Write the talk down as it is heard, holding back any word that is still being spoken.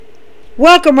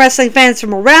Welcome, wrestling fans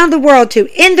from around the world, to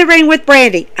In the Ring with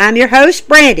Brandy. I'm your host,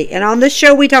 Brandy, and on this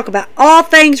show we talk about all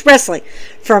things wrestling,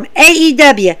 from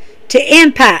AEW to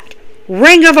Impact,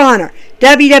 Ring of Honor,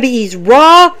 WWE's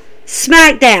Raw,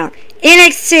 SmackDown,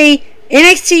 NXT,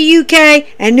 NXT UK,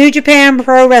 and New Japan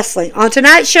Pro Wrestling. On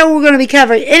tonight's show, we're going to be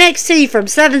covering NXT from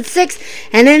 7-6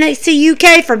 and NXT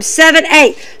UK from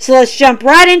 7-8. So let's jump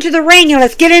right into the ring and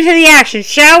let's get into the action,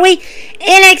 shall we?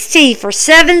 NXT for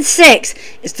 7-6.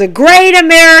 It's the Great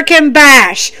American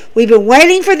Bash. We've been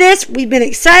waiting for this. We've been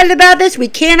excited about this. We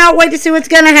cannot wait to see what's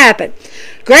going to happen.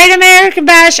 Great American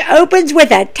Bash opens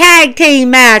with a tag team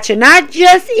match, and not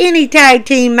just any tag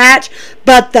team match,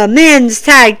 but the men's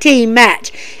tag team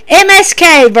match.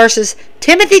 MSK versus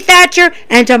Timothy Thatcher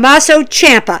and Tommaso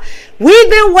Ciampa. We've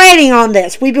been waiting on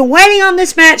this. We've been waiting on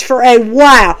this match for a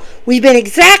while. We've been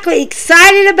exactly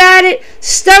excited about it,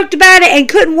 stoked about it, and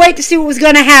couldn't wait to see what was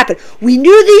going to happen. We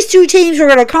knew these two teams were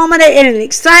going to culminate in an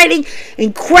exciting,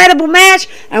 incredible match,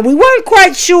 and we weren't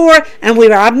quite sure, and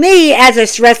me as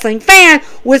a wrestling fan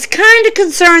was kind of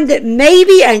concerned that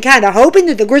maybe, and kind of hoping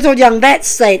that the grizzled young vets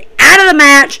stayed out of the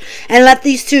match and let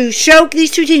these two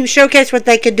teams showcase what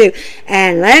they could do.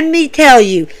 And let me tell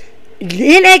you,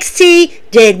 NXT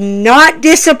did not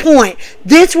disappoint.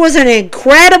 This was an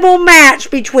incredible match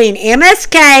between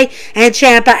MSK and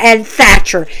Ciampa and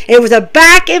Thatcher. It was a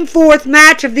back and forth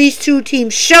match of these two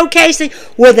teams showcasing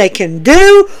what they can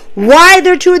do, why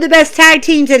they're two of the best tag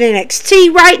teams in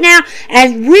NXT right now,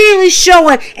 and really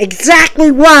showing exactly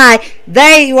why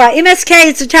MSK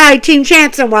is the tag team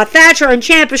champs and why Thatcher and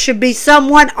Ciampa should be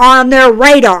someone on their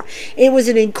radar. It was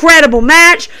an incredible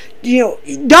match,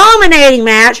 dominating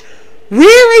match.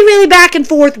 Really back and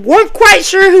forth. Weren't quite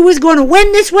sure who was going to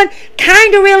win this one.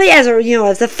 Kind of really, as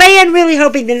a fan, really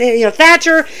hoping that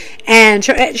Thatcher and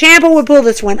Ciampa would pull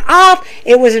this one off.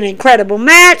 It was an incredible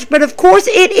match, but of course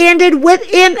it ended with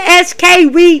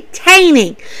MSK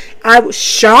retaining. I was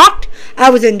shocked. I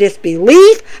was in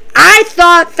disbelief. I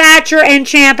thought Thatcher and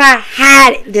Ciampa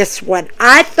had this one.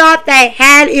 I thought they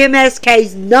had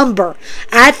MSK's number.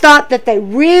 I thought that they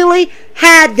really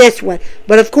had this one.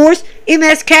 But of course,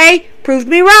 MSK proved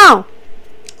me wrong.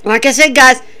 Like I said,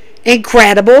 guys,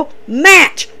 incredible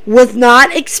match. Was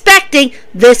not expecting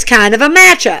this kind of a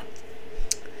matchup.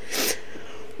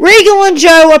 Regal and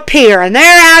Joe appear, and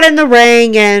they're out in the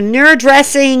ring, and they're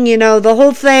addressing, the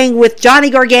whole thing with Johnny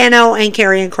Gargano and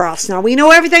Karrion Kross. Now, we know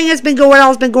everything has been going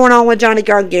on with Johnny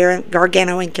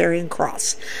Gargano and Karrion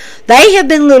Kross. They have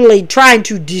been literally trying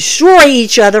to destroy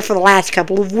each other for the last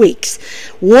couple of weeks.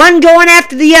 One going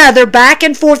after the other, back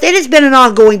and forth. It has been an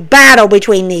ongoing battle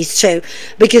between these two,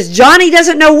 because Johnny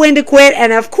doesn't know when to quit,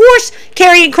 and of course,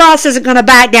 Karrion Kross isn't going to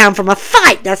back down from a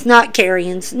fight. That's not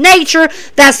Karrion's nature.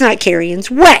 That's not Karrion's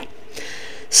way.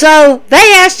 So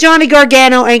they asked Johnny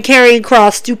Gargano and Karrion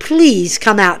Kross to please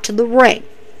come out to the ring.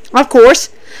 Of course,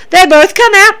 they both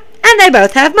come out and they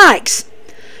both have mics.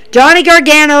 Johnny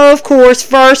Gargano, of course,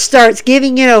 first starts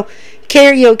giving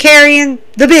Karrion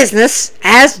the business,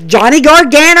 as Johnny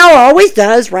Gargano always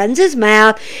does, runs his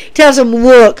mouth, tells him,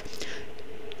 "Look,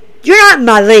 you're not in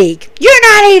my league.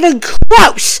 You're not even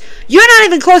close. You're not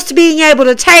even close to being able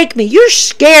to take me. You're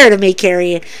scared of me,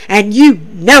 Karrion, and you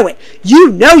know it. You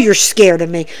know you're scared of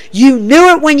me. You knew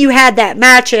it when you had that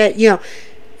match in your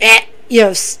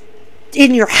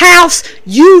house.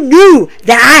 You knew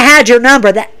that I had your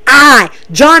number, that I,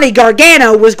 Johnny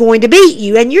Gargano, was going to beat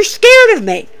you, and you're scared of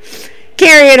me."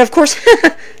 Karrion, of course,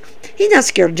 he's not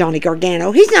scared of Johnny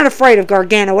Gargano. He's not afraid of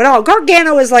Gargano at all.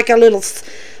 Gargano is like a little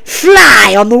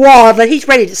fly on the wall that he's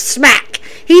ready to smack.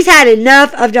 He's had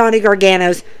enough of Johnny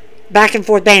Gargano's back and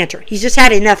forth banter. He's just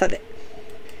had enough of it.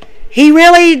 He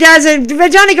really doesn't.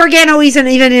 Johnny Gargano isn't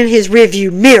even in his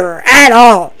rearview mirror at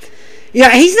all.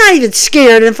 He's not even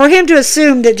scared, and for him to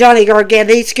assume that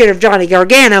he's scared of Johnny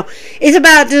Gargano is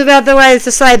about the way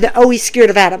to say that, he's scared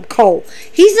of Adam Cole.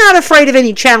 He's not afraid of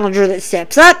any challenger that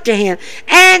steps up to him.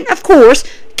 And, of course,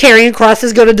 Karrion Kross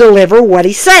is going to deliver what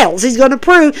he sells. He's going to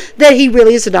prove that he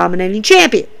really is a dominating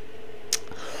champion.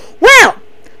 Well,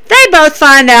 they both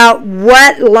find out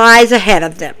what lies ahead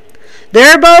of them.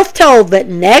 They're both told that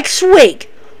next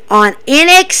week on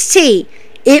NXT,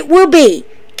 it will be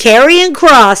Karrion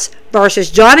Kross versus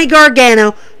Johnny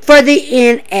Gargano for the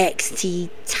NXT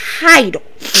title.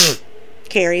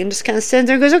 Karrion just kind of stands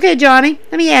there and goes, "Okay, Johnny,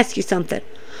 let me ask you something.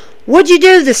 What'd you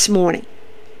do this morning?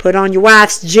 Put on your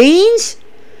wife's jeans?"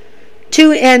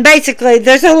 And basically,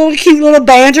 there's a little cute little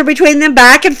banter between them,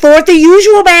 back and forth, the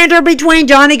usual banter between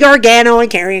Johnny Gargano and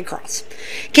Karrion Kross.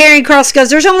 Karrion Kross goes,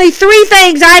 "There's only 3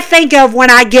 things I think of when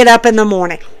I get up in the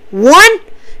morning. 1,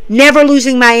 never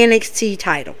losing my NXT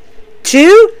title.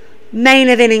 2, main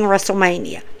eventing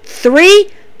WrestleMania. 3,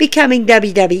 becoming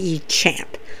WWE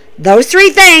champ. Those 3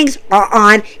 things are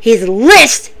on his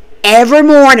list every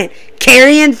morning.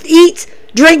 Karrion eats,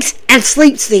 drinks, and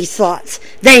sleeps these thoughts.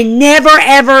 They never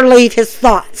ever leave his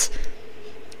thoughts.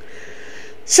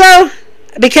 So,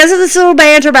 because of this little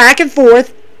banter back and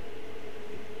forth,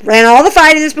 and all the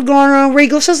fighting that's been going on,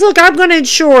 Regal says, look, I'm going to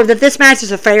ensure that this match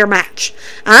is a fair match.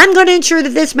 I'm going to ensure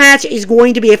that this match is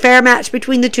going to be a fair match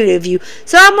between the 2 of you.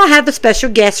 So I'm going to have a special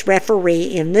guest referee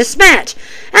in this match.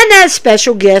 And that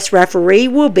special guest referee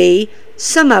will be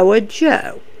Samoa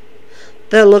Joe.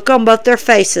 The look on both their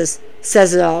faces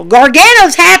says it all.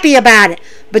 Gargano's happy about it,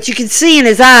 but you can see in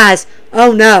his eyes,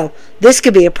 oh no, this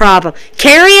could be a problem.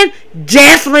 Karrion,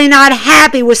 definitely not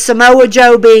happy with Samoa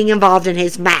Joe being involved in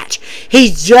his match.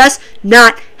 He's just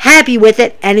not happy with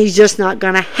it, and he's just not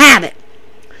going to have it.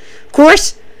 Of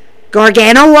course,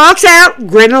 Gargano walks out,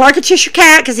 grinning like a Cheshire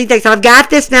cat, because he thinks, I've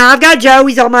got this now. I've got Joe.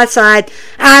 He's on my side.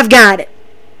 I've got it.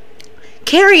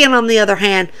 Karrion, on the other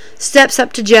hand, steps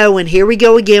up to Joe, and here we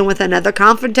go again with another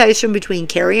confrontation between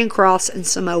Karrion Kross and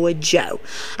Samoa Joe.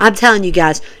 I'm telling you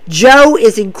guys, Joe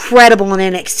is incredible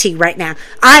in NXT right now.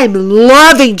 I am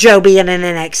loving Joe being in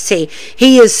NXT.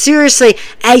 He is seriously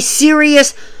a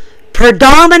serious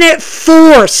predominant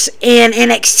force in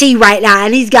NXT right now,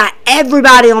 and he's got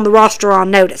everybody on the roster on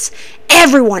notice.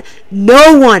 Everyone.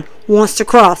 No one wants to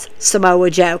cross Samoa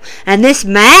Joe. And this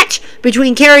match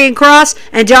between Karrion Kross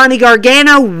and Johnny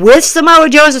Gargano with Samoa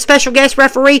Joe as a special guest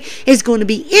referee is going to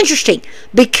be interesting,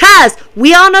 because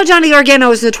we all know Johnny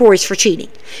Gargano is notorious for cheating.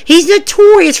 He's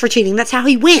notorious for cheating. That's how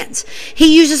he wins.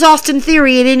 He uses Austin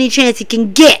Theory at any chance he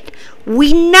can get.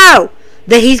 We know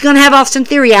that he's going to have Austin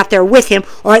Theory out there with him,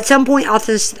 or at some point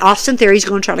Austin Theory is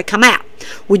going to try to come out.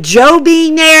 With Joe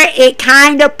being there, it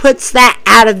kind of puts that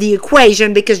out of the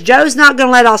equation, because Joe's not going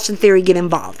to let Austin Theory get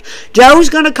involved. Joe's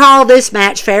going to call this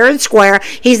match fair and square.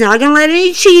 He's not going to let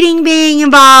any cheating being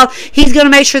involved. He's going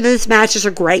to make sure that this match is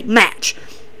a great match.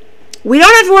 We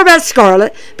don't have to worry about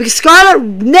Scarlett, because Scarlett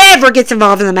never gets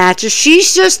involved in the matches.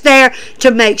 She's just there to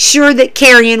make sure that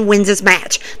Karrion wins his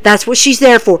match. That's what she's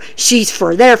there for. She's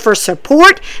there for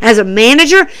support as a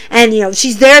manager, and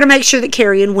she's there to make sure that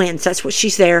Karrion wins. That's what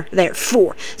she's there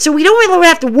for. So we don't really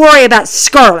have to worry about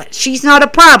Scarlett. She's not a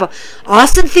problem.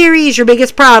 Austin Theory is your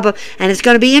biggest problem, and it's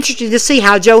going to be interesting to see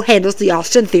how Joe handles the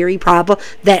Austin Theory problem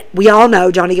that we all know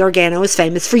Johnny Gargano is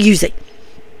famous for using.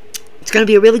 It's going to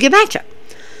be a really good matchup.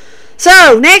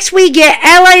 So, next we get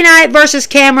LA Knight versus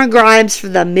Cameron Grimes for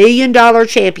the $1 Million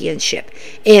Championship.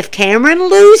 If Cameron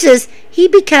loses, he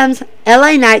becomes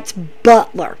LA Knight's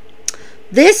butler.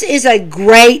 This is a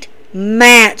great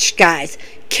match, guys.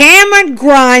 Cameron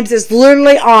Grimes is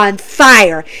literally on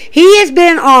fire. He has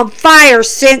been on fire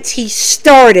since he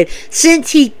started,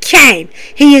 since he came.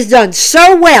 He has done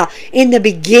so well. In the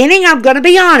beginning, I'm going to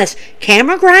be honest,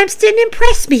 Cameron Grimes didn't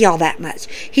impress me all that much.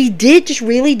 He just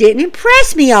really didn't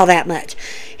impress me all that much.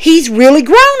 He's really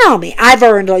grown on me.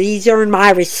 He's earned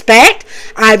my respect.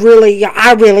 I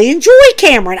really enjoy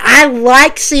Cameron. I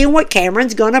like seeing what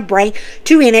Cameron's going to bring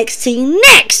to NXT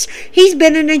next. He's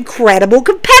been an incredible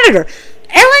competitor.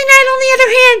 LA Knight, on the other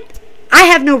hand, I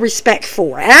have no respect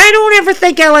for. And I don't ever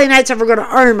think LA Knight's ever going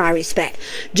to earn my respect.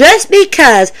 Just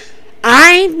because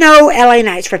I know LA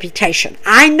Knight's reputation.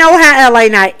 I know how LA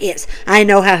Knight is. I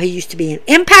know how he used to be in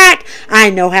Impact. I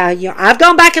know how, I've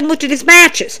gone back and looked at his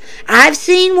matches. I've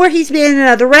seen where he's been in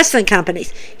other wrestling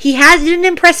companies. He hasn't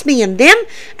impressed me in them,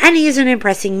 and he isn't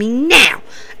impressing me now.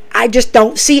 I just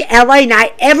don't see LA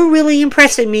Knight ever really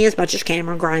impressing me as much as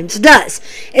Cameron Grimes does.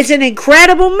 It's an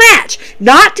incredible match.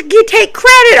 Not to take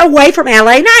credit away from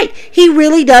LA Knight. He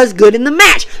really does good in the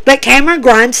match. But Cameron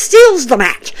Grimes steals the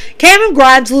match. Cameron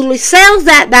Grimes literally sells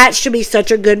that match to be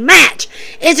such a good match.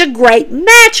 It's a great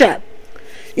matchup.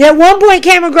 At one point,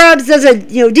 Cameron Grimes does a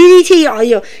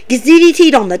DDT, gets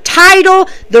DDT'd on the title.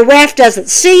 The ref doesn't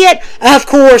see it. Of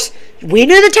course, we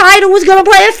knew the title was going to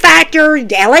play a factor.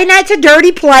 LA Knight's a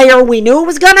dirty player. We knew it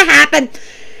was going to happen.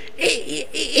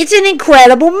 It's an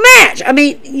incredible match. I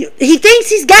mean, he thinks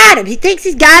he's got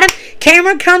him.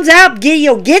 Cameron comes out,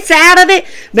 gets out of it,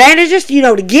 manages,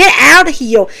 to get out.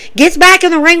 He gets back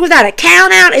in the ring without a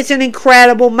count out. It's an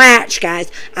incredible match,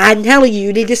 guys. I'm telling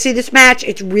you need to see this match.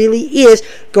 It really is.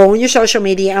 Go on your social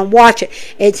media and watch it.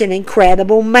 It's an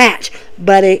incredible match.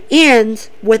 But it ends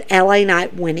with LA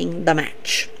Knight winning the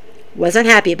match. Wasn't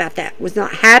happy about that. Was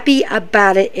not happy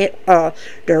about it at all.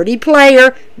 Dirty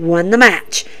player won the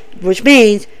match. Which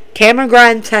means Cameron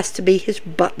Grimes has to be his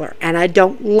butler. And I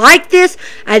don't like this.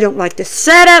 I don't like the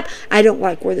setup. I don't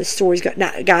like where the story's going.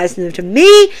 Now, guys, to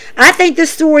me, I think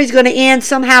this story's going to end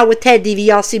somehow with Ted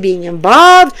DiBiase being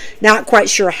involved. Not quite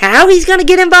sure how he's going to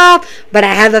get involved, but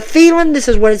I have a feeling this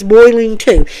is what it's boiling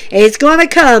to. It's going to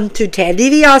come to Ted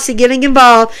DiBiase getting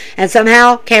involved and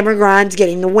somehow Cameron Grimes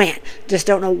getting the win. Just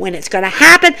don't know when it's going to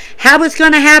happen. How it's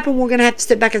going to happen, we're going to have to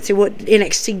sit back and see what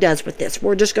NXT does with this.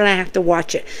 We're just going to have to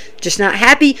watch it. Just not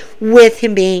happy with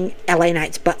him being LA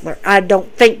Knight's butler. I don't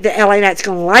think that LA Knight's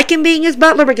going to like him being his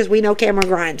butler because we know Cameron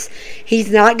Grimes.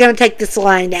 He's not going to take this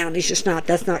line down. He's just not.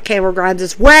 That's not Cameron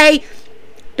Grimes' way.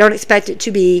 Don't expect it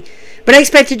to be, but I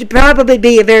expect it to probably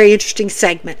be a very interesting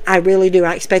segment. I really do.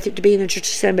 I expect it to be an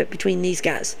interesting segment between these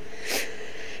guys.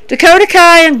 Dakota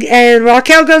Kai and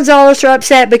Raquel Gonzalez are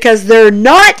upset because they're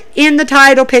not in the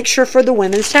title picture for the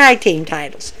women's tag team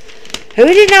titles. Who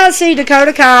did not see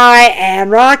Dakota Kai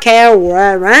and Raquel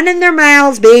running their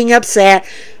mouths being upset?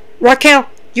 Raquel,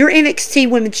 you're NXT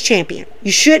Women's Champion.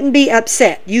 You shouldn't be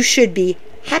upset. You should be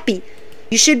happy.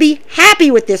 You should be happy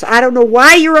with this. I don't know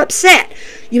why you're upset.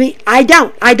 You mean, I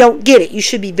don't get it. You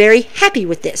should be very happy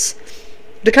with this.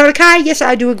 Dakota Kai, yes,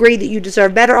 I do agree that you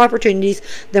deserve better opportunities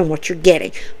than what you're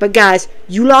getting. But guys,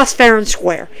 you lost fair and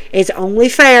square. It's only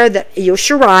fair that Io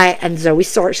Shirai and Zoe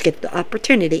Starks get the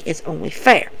opportunity. It's only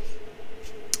fair.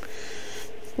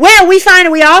 Well,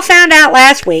 we all found out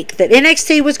last week that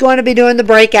NXT was going to be doing the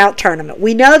breakout tournament.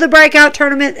 We know the breakout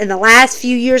tournament in the last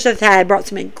few years have brought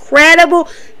some incredible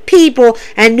people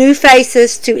and new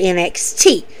faces to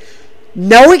NXT.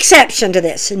 No exception to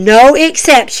this. No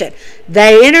exception.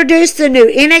 They introduced the new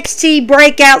NXT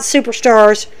Breakout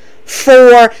Superstars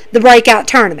for the Breakout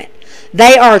Tournament.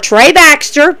 They are Trey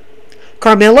Baxter,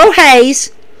 Carmelo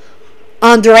Hayes,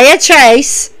 Andrea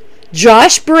Chase,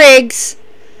 Josh Briggs,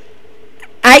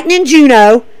 Aiton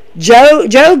Juno, Joe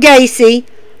Gacy,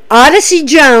 Odyssey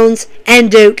Jones, and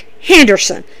Duke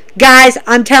Henderson. Guys,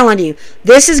 I'm telling you,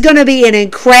 this is going to be an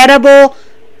incredible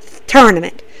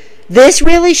tournament. This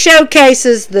really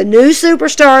showcases the new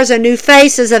superstars and new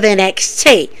faces of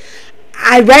NXT.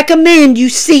 I recommend you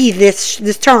see this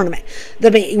tournament.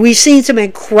 We've seen some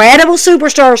incredible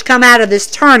superstars come out of this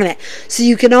tournament. So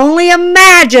you can only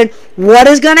imagine what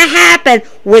is going to happen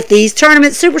with these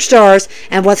tournament superstars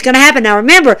and what's going to happen. Now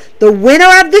remember, the winner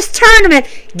of this tournament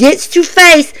gets to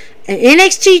face an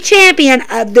NXT champion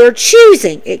of their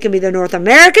choosing. It can be the North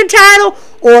American title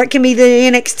or it can be the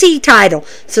NXT title.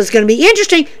 So it's going to be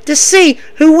interesting to see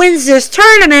who wins this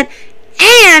tournament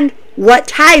and what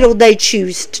title they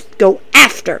choose to go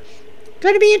after. It's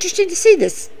going to be interesting to see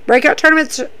this. Breakout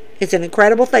tournaments, it's an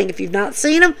incredible thing. If you've not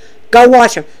seen them, go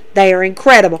watch them. They are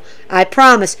incredible. I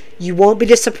promise you won't be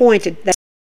disappointed.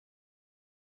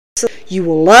 You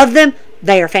will love them.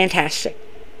 They are fantastic.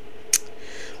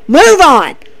 Move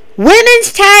on.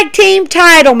 Women's Tag Team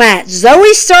title match.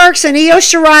 Zoe Starks and Io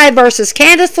Shirai versus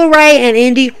Candice LeRae and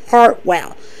Indy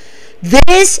Hartwell.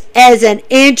 This is an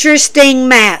interesting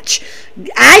match.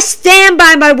 I stand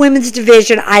by my women's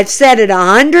division. I've said it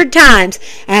 100 times.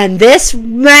 And this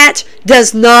match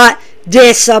does not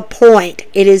disappoint.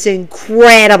 It is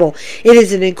incredible. It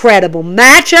is an incredible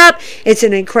matchup. It's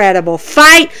an incredible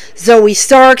fight. Zoe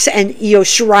Starks and Io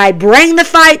Shirai bring the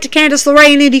fight to Candice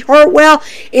LeRae and Indy Hartwell.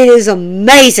 It is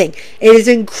amazing. It is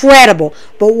incredible.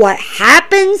 But what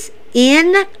happens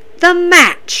in the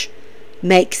match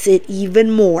makes it even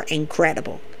more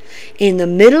incredible. In the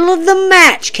middle of the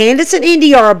match, Candice and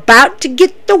Indy are about to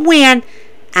get the win,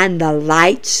 and the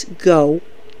lights go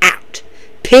out.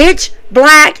 Pitch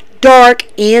black, dark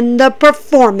in the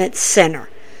Performance Center.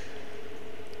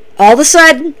 All of a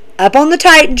sudden, up on the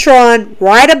Titantron,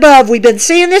 right above, we've been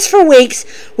seeing this for weeks.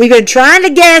 We've been trying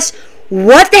to guess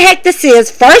what the heck this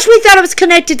is. First, we thought it was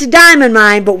connected to Diamond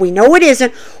Mine, but we know it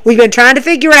isn't. We've been trying to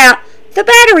figure out. The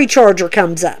battery charger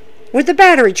comes up with the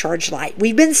battery charge light.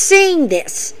 We've been seeing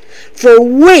this for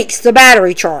weeks, the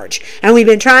battery charge. And we've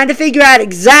been trying to figure out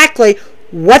exactly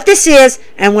what this is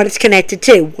and what it's connected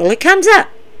to. Well, it comes up.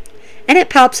 And it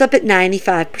pops up at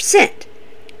 95%.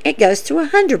 It goes to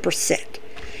 100%.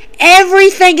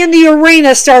 Everything in the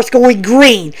arena starts going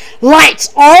green.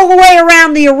 Lights all the way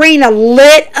around the arena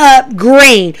lit up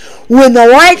green. When the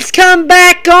lights come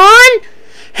back on,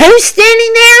 who's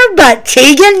standing there but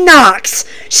Tegan Nox?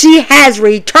 She has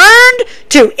returned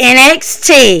to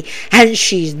NXT and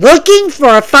she's looking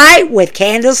for a fight with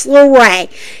Candice LeRae.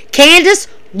 Candice,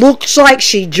 looks like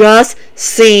she just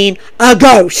seen a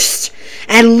ghost.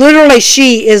 And literally,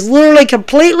 she is literally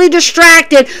completely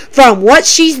distracted from what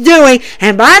she's doing.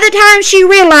 And by the time she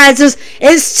realizes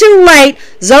it's too late,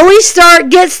 Zoe Stark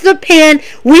gets the pin.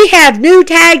 We have new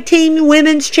tag team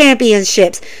women's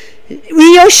championships.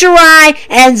 Io Shirai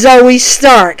and Zoe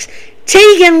Starks.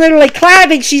 Tegan literally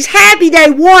clapping. She's happy they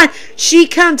won. She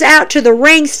comes out to the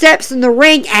ring, steps in the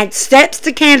ring, and steps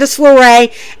to Candice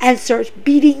LeRae and starts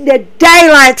beating the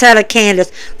daylights out of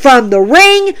Candice. From the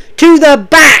ring to the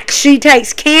back, she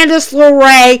takes Candice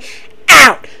LeRae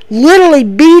out, literally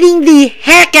beating the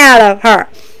heck out of her.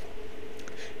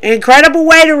 Incredible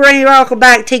way to welcome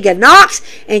back Tegan Nox.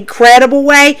 Incredible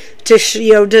way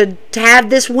to have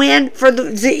this win for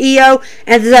the Io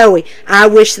and Zoe. I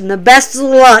wish them the best of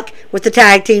luck with the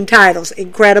tag team titles.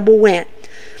 Incredible win.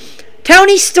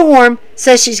 Toni Storm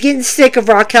says she's getting sick of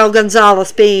Raquel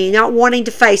Gonzalez not wanting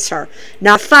to face her,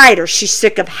 not fight her. She's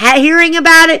sick of hearing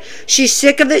about it. She's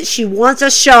sick of it. She wants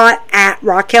a shot at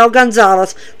Raquel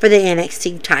Gonzalez for the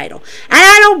NXT title. And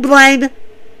I don't blame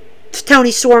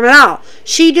Toni Storm at all.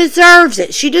 She deserves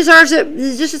it. She deserves it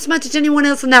just as much as anyone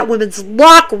else in that women's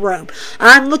locker room.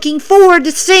 I'm looking forward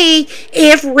to seeing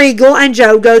if Regal and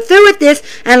Joe go through with this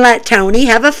and let Toni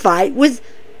have a fight with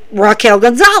Raquel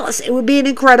Gonzalez. It would be an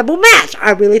incredible match.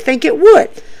 I really think it would.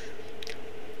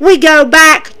 We go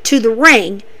back to the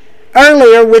ring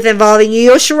earlier with involving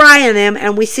Io Shirai and them,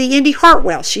 and we see Indy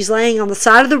Hartwell. She's laying on the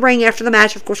side of the ring after the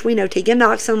match. Of course, we know Tegan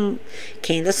Nox and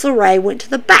Candice LeRae went to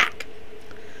the back.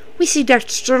 We see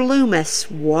Dexter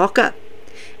Lumis walk up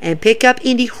and pick up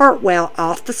Indy Hartwell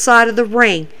off the side of the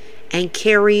ring and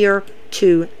carry her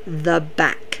to the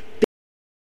back.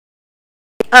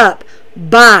 Up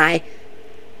by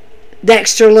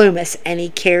Dexter Lumis, and he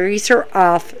carries her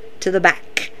off to the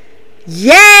back.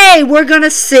 Yay! We're going to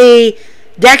see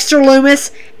Dexter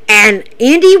Lumis and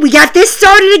Indy. We got this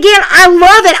started again. I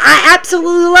love it. I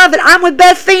absolutely love it. I'm with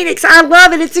Beth Phoenix. I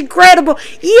love it. It's incredible.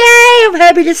 Yay! I'm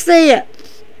happy to see it.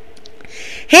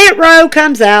 Hit Row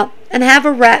comes out and have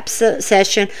a rap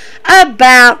session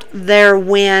about their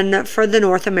win for the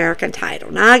North American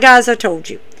title. Now, guys, I told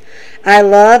you, I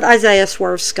love Isaiah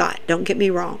Swerve Scott. Don't get me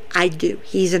wrong. I do.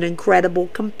 He's an incredible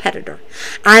competitor.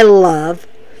 I love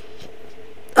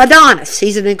Adonis.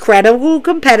 He's an incredible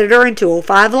competitor in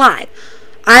 205 Live.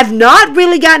 I've not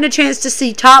really gotten a chance to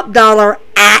see Top Dollar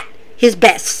at his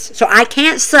best. So I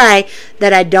can't say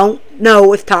that I don't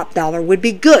know if Top Dollar would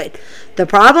be good. The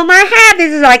problem I have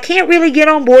is I can't really get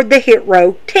on board the Hit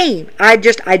Row team. I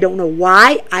don't know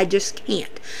why. I just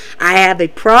can't. I have a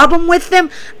problem with them.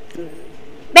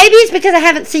 Maybe it's because I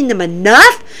haven't seen them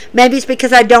enough. Maybe it's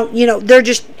because I don't, they're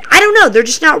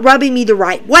just not rubbing me the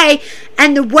right way.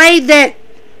 And the way that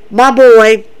my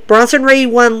boy, Bronson Reed,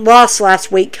 lost last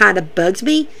week kind of bugs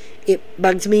me. It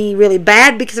bugs me really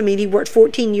bad because, he worked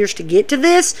 14 years to get to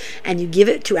this. And you give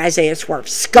it to Isaiah Swerve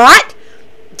Scott.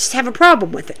 Just have a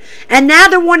problem with it. And now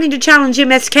they're wanting to challenge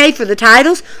MSK for the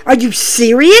titles. Are you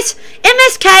serious?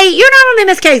 MSK, you're not on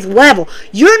MSK's level.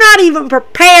 You're not even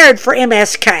prepared for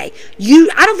MSK.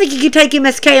 I don't think you can take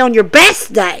MSK on your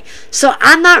best day. So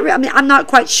I'm not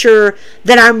quite sure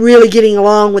that I'm really getting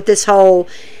along with this whole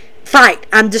fight.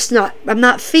 I'm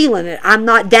not feeling it. I'm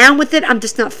not down with it. I'm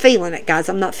just not feeling it, guys.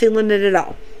 I'm not feeling it at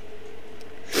all.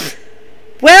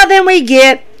 Well, then we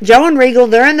get Joe and Regal.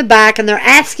 They're in the back, and they're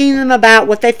asking them about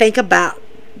what they think about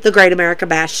the Great America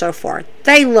Bash so far.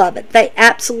 They love it. They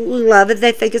absolutely love it.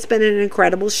 They think it's been an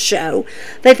incredible show.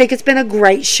 They think it's been a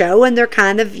great show, and they're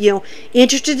kind of,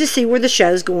 interested to see where the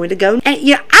show's going to go. And,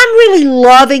 I'm really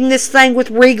loving this thing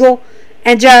with Regal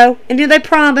and Joe. And, they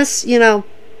promise, Joe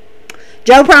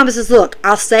promises, look,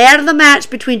 I'll stay out of the match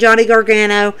between Johnny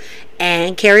Gargano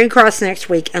and Karrion Kross next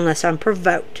week unless I'm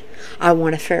provoked. I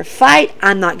want a fair fight.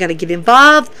 I'm not going to get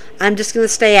involved. I'm just going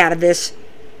to stay out of this.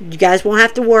 You guys won't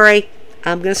have to worry.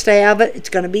 I'm going to stay out of it. It's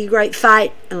going to be a great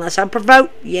fight. Unless I'm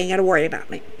provoked, you ain't got to worry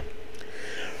about me.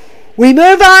 We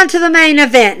move on to the main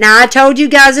event. Now, I told you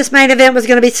guys this main event was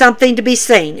going to be something to be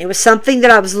seen. It was something that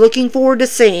I was looking forward to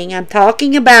seeing. I'm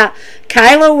talking about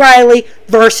Kyle O'Reilly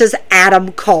versus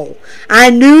Adam Cole. I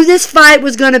knew this fight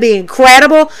was going to be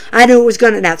incredible. I knew it was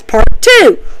going to... Now, it's part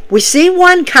 2. We seen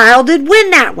one. Kyle did win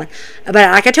that one. But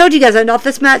like I told you guys, I thought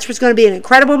this match was going to be an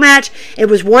incredible match. It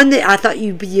was one that I thought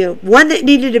one that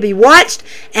needed to be watched.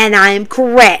 And I am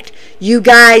correct. You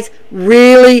guys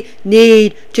really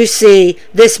need to see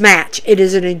this match. It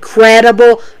is an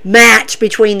incredible match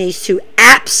between these two.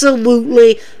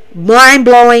 Absolutely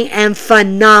mind-blowing and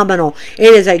phenomenal.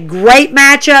 It is a great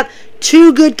matchup.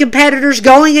 two good competitors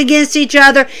going against each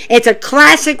other. It's a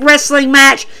classic wrestling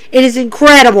match. It is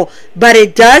incredible. But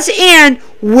it does end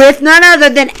with none other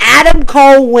than Adam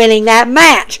Cole winning that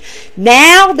match.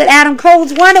 Now that Adam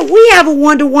Cole's won it, we have a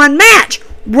 1-to-1 match.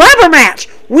 Rubber match.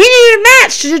 We need a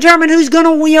match to determine who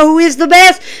is the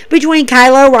best between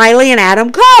Kyle O'Reilly and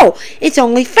Adam Cole. It's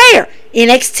only fair.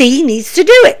 NXT needs to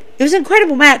do it. It was an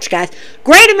incredible match, guys.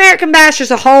 Great American Bash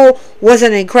as a whole was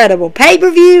an incredible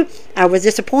pay-per-view. I was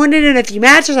disappointed in a few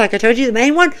matches. Like I told you, the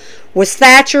main one was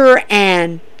Thatcher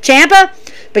and Ciampa,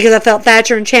 because I felt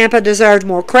Thatcher and Ciampa deserved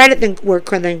more credit than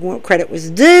what credit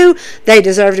was due. They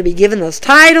deserve to be given those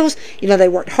titles. They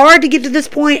worked hard to get to this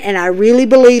point, and I really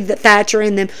believe that Thatcher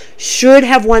and them should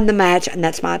have won the match, and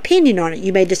that's my opinion on it.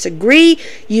 You may disagree.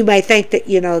 You may think that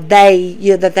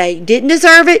that they didn't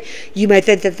deserve it. You may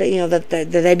think that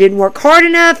that they didn't work hard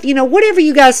enough. Whatever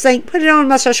you guys think, put it on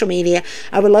my social media.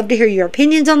 I would love to hear your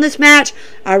opinions on this match.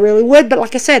 I really would. But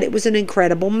like I said, it was an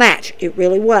incredible match. It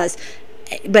really was.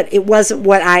 But it wasn't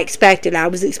what I expected. I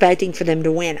was expecting for them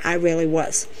to win. I really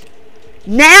was.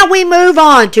 Now we move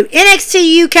on to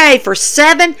NXT UK for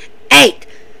 7-8.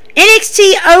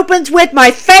 NXT opens with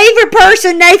my favorite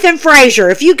person, Nathan Frazier.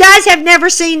 If you guys have never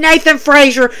seen Nathan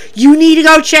Frazier, you need to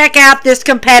go check out this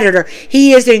competitor.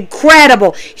 He is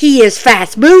incredible. He is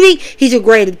fast moving. He's a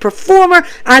great performer.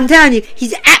 I'm telling you,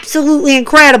 he's absolutely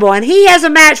incredible. And he has a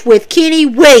match with Kenny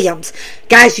Williams.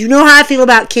 Guys, you know how I feel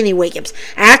about Kenny Williams.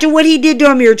 After what he did to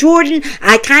Amir Jordan,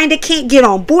 I kind of can't get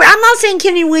on board. I'm not saying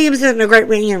Kenny Williams isn't a great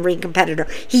ring competitor.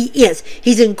 He is.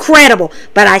 He's incredible.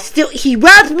 But he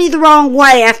rubs me the wrong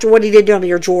way after what he did to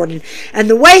Amir Jordan. And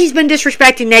the way he's been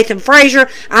disrespecting Nathan Frazier,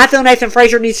 I feel Nathan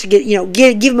Frazier needs to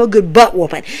give him a good butt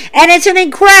whooping. And it's an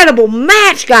incredible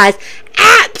match, guys.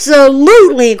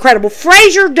 Absolutely incredible.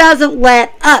 Frazier doesn't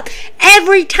let up.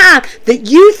 Every time that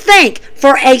you think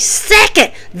for a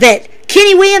second that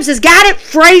Kenny Williams has got it,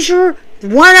 Frazier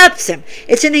one-ups him.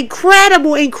 It's an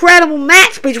incredible, incredible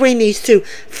match between these two.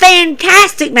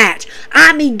 Fantastic match.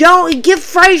 I mean, don't give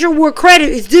Frazier where credit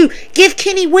is due. Give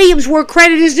Kenny Williams where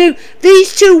credit is due.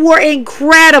 These two were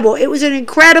incredible. It was an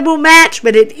incredible match,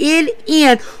 but it did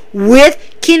end with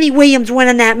Kenny Williams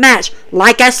winning that match.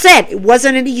 Like I said, it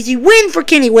wasn't an easy win for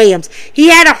Kenny Williams. He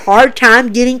had a hard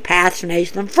time getting past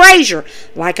Nathan Frazier.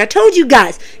 Like I told you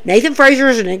guys, Nathan Frazier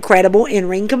is an incredible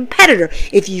in-ring competitor.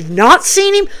 If you've not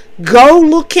seen him, go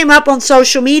look him up on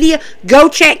social media. Go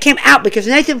check him out, because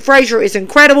Nathan Frazier is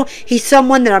incredible. He's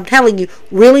someone that I'm telling you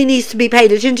really needs to be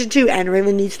paid attention to and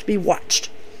really needs to be watched.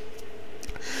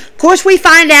 Of course, we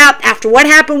find out after what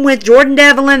happened with Jordan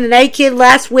Devlin and A-Kid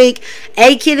last week,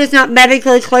 A-Kid is not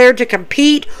medically cleared to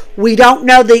compete. We don't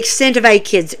know the extent of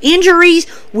A-Kid's injuries.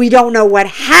 We don't know what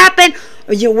happened,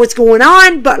 what's going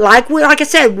on. But like I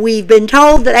said, we've been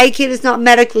told that A-Kid is not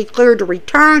medically cleared to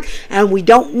return, and we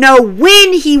don't know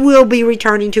when he will be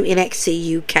returning to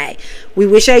NXT UK. We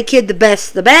wish A-Kid the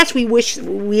best.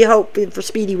 We hope for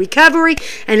speedy recovery,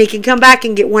 and he can come back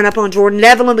and get one up on Jordan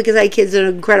Devlin, because A-Kid's an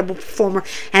incredible performer,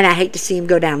 and I hate to see him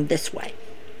go down this way.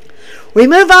 We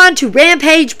move on to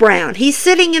Rampage Brown. He's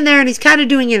sitting in there and he's kind of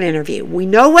doing an interview. We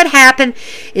know what happened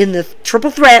in the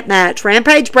triple threat match.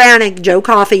 Rampage Brown and Joe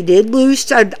Coffey did lose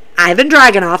to Ivan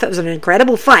Dragunov. It was an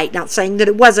incredible fight. Not saying that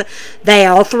it wasn't. They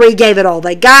all three gave it all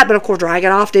they got, but of course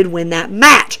Dragunov did win that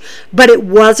match. But it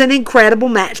was an incredible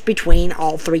match between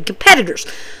all three competitors.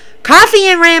 Coffey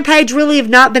and Rampage really have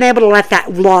not been able to let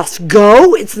that loss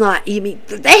go. It's not,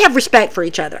 they have respect for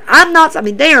each other.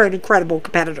 They are incredible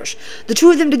competitors. The two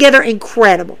of them together,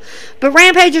 incredible. But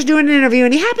Rampage is doing an interview,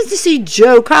 and he happens to see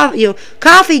Joe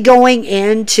Coffey going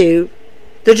into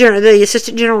the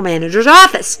assistant general manager's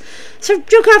office. So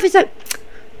Joe Coffey's like,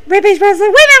 Rampage Brown's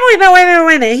like, wait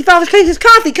a minute. He follows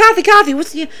Coffey. Coffee.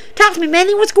 Talk to me,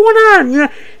 Manny. What's going on?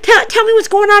 Tell me what's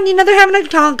going on. They're having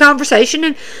a conversation,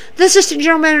 and the assistant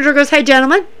general manager goes, hey,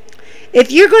 gentlemen,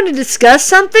 if you're going to discuss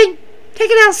something, take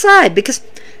it outside, because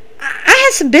I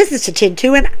have some business to tend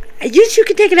to, and you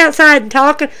can take it outside and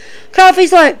talk. And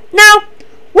Coffey's like, no,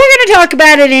 we're going to talk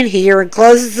about it in here, and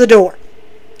closes the door.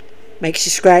 Makes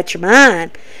you scratch your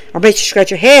mind. Or makes you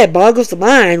scratch your head, boggles the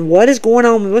mind. What is going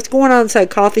on? What's going on inside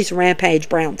Coffey's and Rampage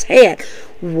Brown's head?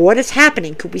 What is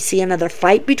happening? Could we see another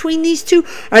fight between these two?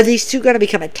 Are these two going to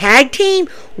become a tag team?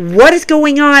 What is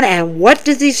going on? And what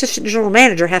does the assistant general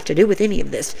manager have to do with any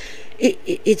of this?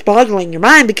 It's boggling your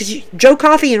mind, because Joe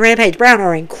Coffey and Rampage Brown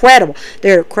are incredible.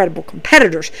 They're incredible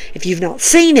competitors. If you've not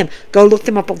seen them, go look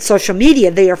them up on social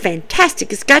media. They are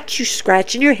fantastic. It's got you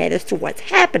scratching your head as to what's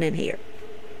happening here.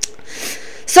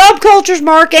 Subculture's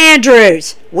Mark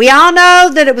Andrews. We all know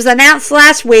that it was announced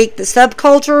last week that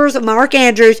Subculture's Mark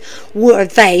Andrews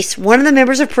would face one of the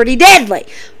members of Pretty Deadly.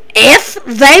 If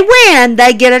they win,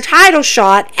 they get a title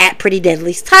shot at Pretty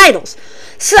Deadly's titles.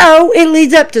 So it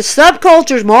leads up to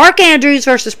Subculture's Mark Andrews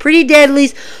versus Pretty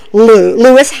Deadly's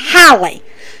Lewis Howley.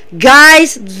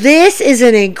 Guys, this is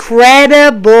an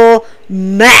incredible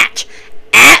match.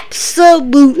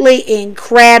 Absolutely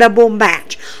incredible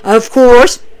match. Of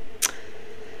course,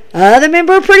 the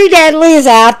member of Pretty Deadly is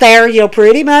out there,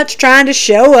 pretty much trying to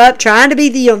show up, trying to be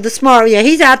the smart.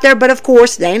 He's out there, but of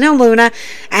course, Dana Luna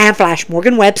and Flash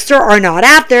Morgan Webster are not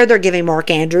out there. They're giving Mark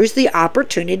Andrews the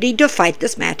opportunity to fight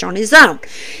this match on his own.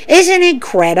 It's an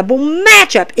incredible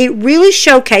matchup. It really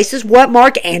showcases what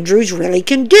Mark Andrews really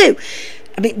can do.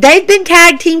 I mean, they've been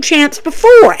tag team champs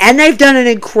before, and they've done an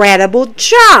incredible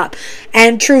job.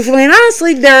 And truthfully and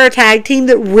honestly, they're a tag team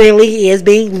that really is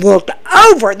being looked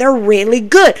over. They're really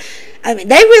good. I mean,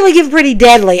 they really give Pretty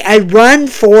Deadly a run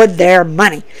for their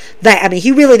money.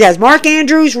 He really does. Mark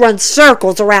Andrews runs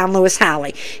circles around Lewis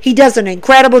Howley. He does an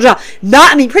incredible job.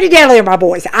 Pretty Deadly are my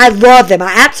boys. I love them.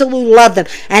 I absolutely love them.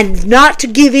 And not to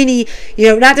give any,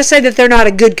 not to say that they're not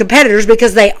a good competitors,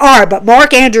 because they are, but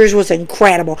Mark Andrews was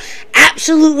incredible.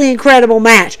 Absolutely incredible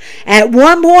match. At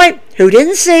one point, who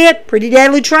didn't see it, Pretty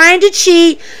Deadly trying to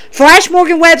cheat, Flash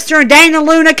Morgan Webster and Dana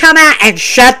Luna come out and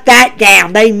shut that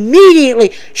down. They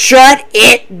immediately shut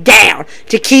it down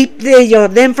to keep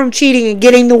them from cheating and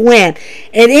getting the win.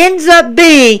 It ends up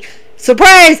being,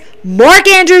 surprise, Mark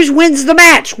Andrews wins the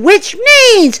match, which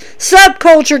means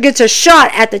Subculture gets a shot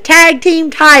at the tag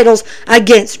team titles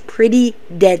against Pretty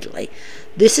Deadly.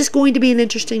 This is going to be an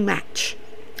interesting match.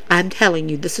 I'm telling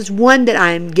you, this is one that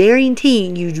I am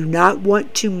guaranteeing you do not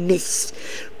want to miss.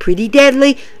 Pretty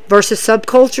Deadly versus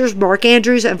Subculture's Mark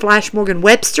Andrews and Flash Morgan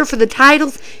Webster for the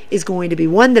titles is going to be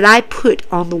one that I put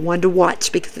on the one to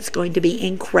watch, because it's going to be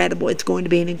incredible. It's going to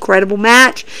be an incredible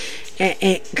match.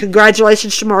 And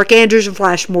congratulations to Mark Andrews and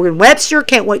Flash Morgan Webster.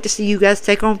 Can't wait to see you guys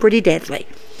take on Pretty Deadly.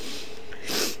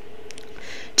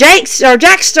 Jack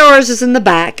Stars is in the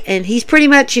back, and he's pretty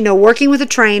much, working with a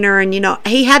trainer, and,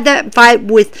 he had that fight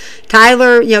with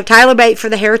Tyler Bate for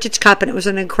the Heritage Cup, and it was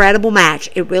an incredible match.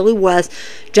 It really was.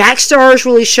 Jack Stars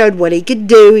really showed what he could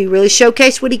do. He really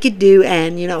showcased what he could do,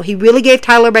 and, he really gave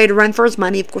Tyler Bate a run for his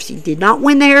money. Of course, he did not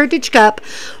win the Heritage Cup,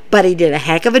 but he did a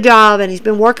heck of a job, and he's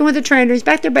been working with the trainer. He's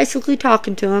back there basically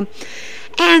talking to him.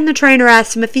 And the trainer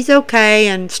asks him if he's okay,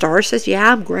 and Stars says,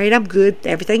 yeah, I'm great, I'm good,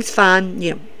 everything's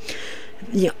fine,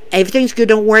 everything's good,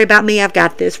 don't worry about me, I've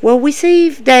got this. Well, we see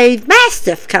Dave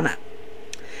Mastiff come up.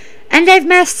 And Dave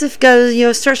Mastiff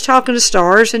goes, starts talking to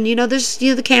Stars, and, there's,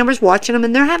 the camera's watching them,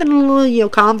 and they're having a little,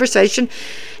 conversation.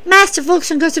 Mastiff looks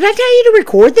and goes, did I tell you to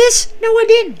record this? No, I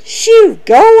didn't. Shoo,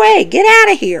 go away, get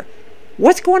out of here.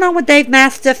 What's going on with Dave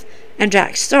Mastiff and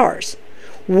Jack Stars?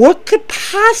 What could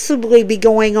possibly be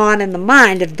going on in the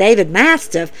mind of David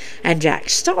Mastiff and Jack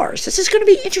Stars? This is going to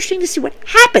be interesting to see what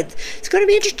happens. It's going to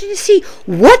be interesting to see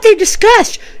what they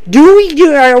discussed.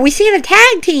 Are we seeing a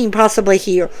tag team possibly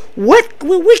here? What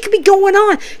could be going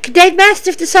on? Could Dave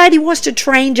Mastiff decide he wants to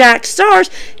train Jack Stars?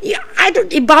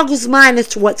 It boggles the mind as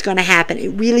to what's going to happen. It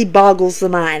really boggles the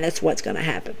mind as to what's going to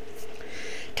happen.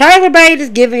 Tyler Bate is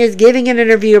giving an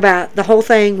interview about the whole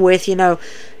thing with,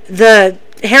 the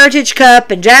Heritage Cup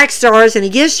and Jack Stars, and he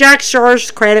gives Jack Stars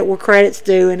credit where credit's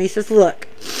due, and he says, look,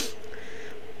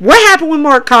 what happened with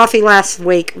Mark Coffey last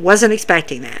week? Wasn't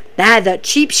expecting that. That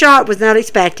cheap shot, was not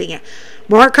expecting it.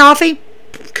 Mark Coffey,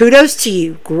 kudos to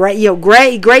you.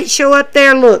 Great show up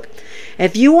there. Look,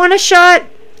 if you want a shot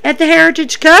at the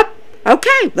Heritage Cup,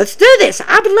 okay, let's do this.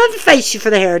 I would love to face you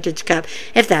for the Heritage Cup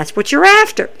if that's what you're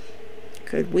after.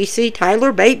 Could we see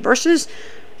Tyler Bate versus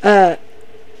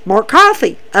Mark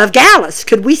Coffey of Gallus?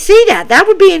 Could we see that? That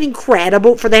would be an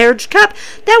incredible, for the Heritage Cup,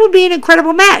 that would be an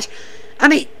incredible match. I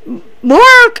mean,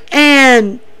 Mark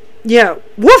and,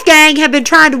 Wolfgang have been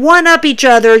trying to one-up each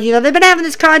other. They've been having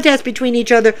this contest between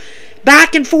each other,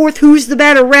 back and forth, who's the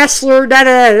better wrestler,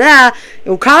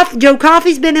 Joe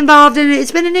Coffey's been involved in it.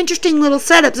 It's been an interesting little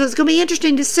setup, so it's going to be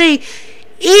interesting to see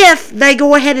if they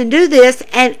go ahead and do this,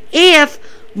 and if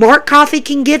Mark Coffey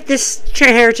can get this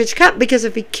Heritage Cup, because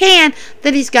if he can,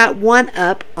 then he's got one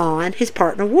up on his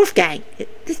partner Wolfgang.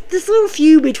 This little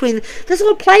feud between, this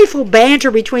little playful banter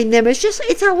between them,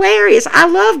 it's hilarious. I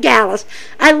love Gallus.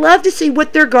 I love to see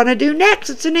what they're going to do next.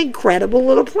 It's an incredible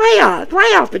little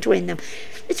playoff between them.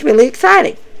 It's really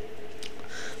exciting.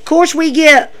 Of course, we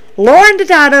get Lauren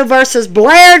Dotado versus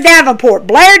Blair Davenport.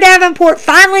 Blair Davenport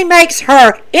finally makes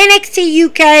her NXT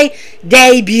UK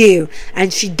debut,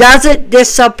 and she doesn't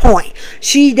disappoint.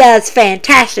 She does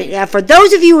fantastic. Now, for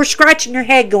those of you who are scratching your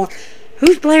head going,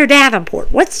 who's Blair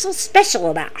Davenport? What's so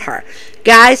special about her?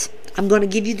 Guys, I'm going to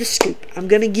give you the scoop. I'm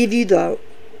going to give you the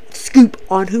scoop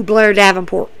on who Blair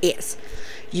Davenport is.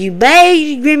 You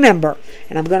may remember,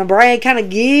 and I'm going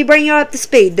to bring you up to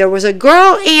speed, there was a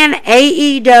girl in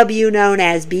AEW known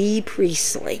as Bea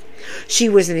Priestley. She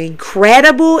was an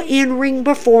incredible in-ring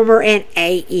performer in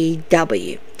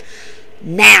AEW.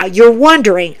 Now, you're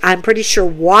wondering, I'm pretty sure,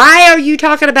 why are you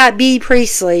talking about Bea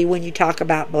Priestley when you talk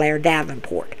about Blair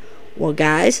Davenport? Well,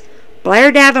 guys,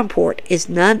 Blair Davenport is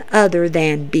none other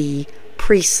than Bea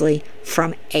Priestley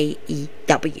from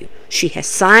AEW. She has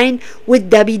signed with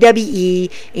WWE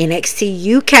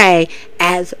NXT UK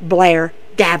as Blair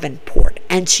Davenport,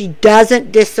 and she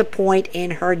doesn't disappoint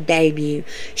in her debut.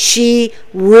 She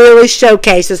really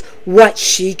showcases what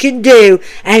she can do,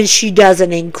 and she does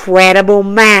an incredible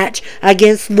match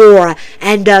against Laura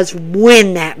and does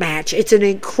win that match. It's an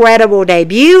incredible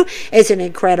debut. It's an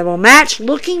incredible match.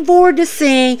 Looking forward to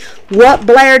seeing what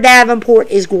Blair Davenport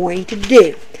is going to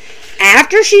do.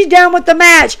 After she's done with the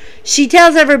match, she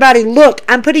tells everybody, look,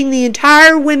 I'm putting the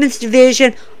entire women's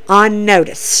division on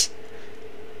notice.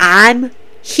 I'm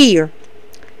here,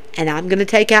 and I'm going to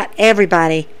take out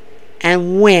everybody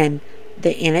and win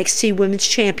the NXT Women's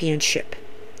Championship.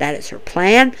 That is her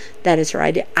plan. That is her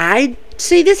idea. I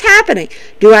see this happening.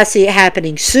 Do I see it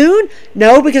happening soon?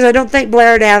 No, because I don't think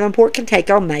Blair Davenport can take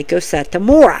on Meiko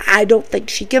Satomura. I don't think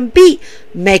she can beat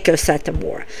Meiko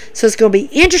Satomura. So it's going to be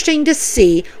interesting to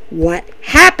see what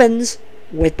happens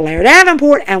with Blair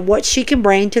Davenport and what she can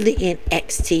bring to the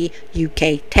NXT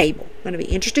UK table. Going to be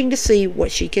interesting to see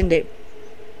what she can do.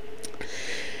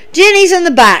 Jenny's in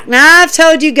the back. Now, I've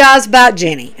told you guys about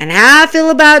Jenny and how I feel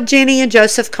about Jenny and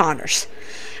Joseph Connors.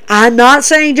 I'm not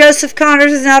saying Joseph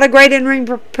Connors is not a great in-ring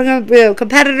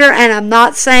competitor, and I'm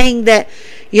not saying that,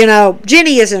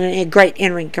 Jenny isn't a great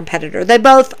in-ring competitor. They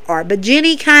both are, but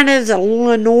Jenny kind of is a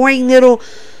little annoying little...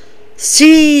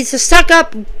 She's a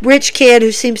stuck-up rich kid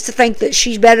who seems to think that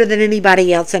she's better than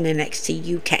anybody else in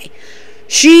NXT UK.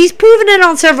 She's proven it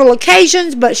on several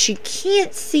occasions, but she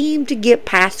can't seem to get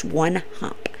past one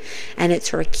hump. And it's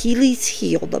her Achilles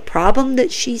heel, the problem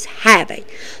that she's having.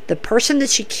 The person that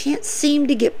she can't seem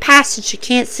to get past and she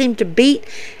can't seem to beat.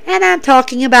 And I'm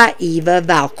talking about Eva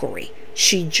Valkyrie.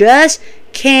 She just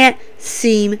can't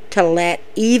seem to let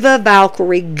Eva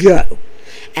Valkyrie go.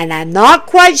 And I'm not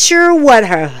quite sure what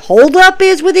her holdup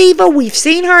is with Eva. We've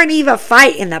seen her and Eva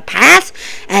fight in the past,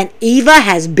 and Eva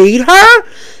has beat her.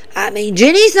 I mean,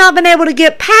 Jenny's not been able to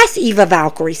get past Eva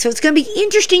Valkyrie, so it's going to be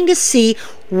interesting to see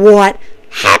what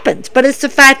happens. But it's the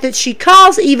fact that she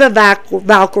calls Eva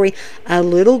Valkyrie a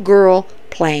little girl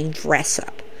playing dress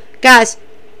up. Guys,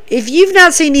 if you've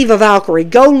not seen Eva Valkyrie,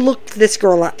 go look this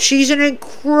girl up. She's an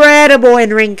incredible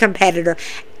in-ring competitor.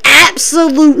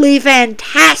 Absolutely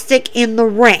fantastic in the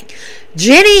ring.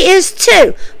 Jenny is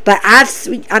too. But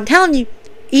I'm telling you,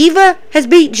 Eva has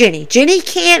beat Jenny. Jenny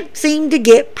can't seem to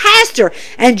get past her,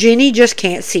 and Jenny just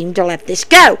can't seem to let this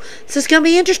go. So it's going to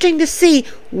be interesting to see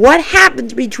what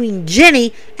happens between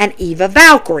Jenny and Eva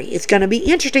Valkyrie. It's going to be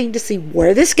interesting to see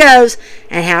where this goes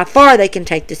and how far they can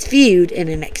take this feud in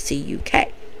NXT UK.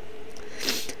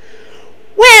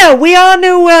 Well, we all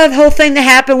knew the whole thing that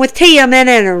happened with Tiamat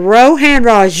and Rohan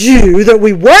Raju that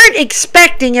we weren't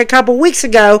expecting a couple weeks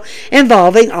ago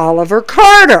involving Oliver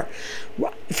Carter.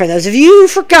 For those of you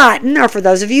who've forgotten, or for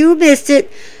those of you who missed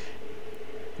it,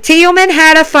 Tillman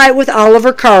had a fight with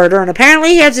Oliver Carter, and apparently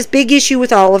he has this big issue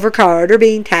with Oliver Carter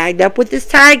being tagged up with his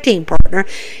tag team partner.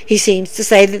 He seems to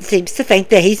think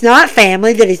that he's not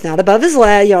family, that he's not above his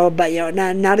level, but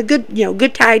not a good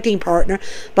good tag team partner.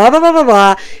 Blah blah blah blah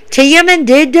blah. Tillman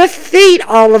did defeat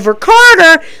Oliver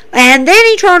Carter, and then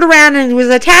he turned around and was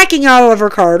attacking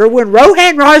Oliver Carter when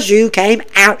Rohan Raju came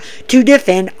out to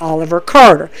defend Oliver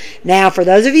Carter. Now, for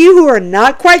those of you who are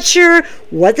not quite sure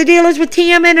what the deal is with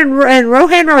Tillman and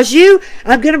Rohan Raju,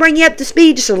 I'm going to bring you up to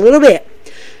speed just a little bit.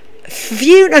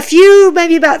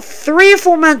 Maybe about 3 or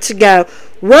 4 months ago,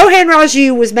 Rohan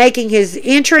Raju was making his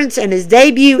entrance and his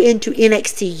debut into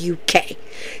NXT UK.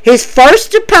 His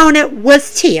first opponent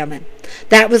was Tillman.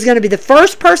 That was going to be the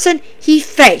first person he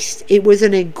faced. It was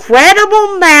an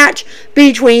incredible match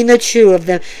between the two of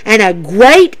them and a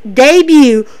great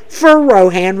debut for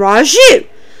Rohan Raju.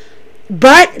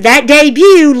 But that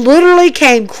debut literally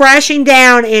came crashing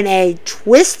down in a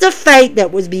twist of fate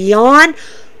that was beyond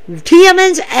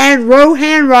Tillman's and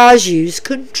Rohan Raju's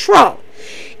control.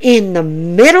 In the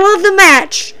middle of the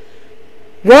match,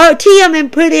 Tillman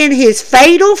put in his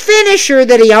fatal finisher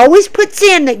that he always puts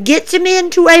in that gets him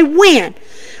into a win.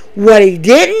 What he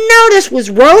didn't notice was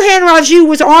Rohan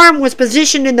Raju's arm was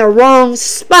positioned in the wrong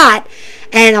spot,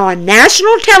 and on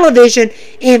national television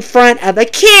in front of a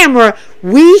camera,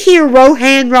 we hear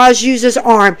Rohan Raju's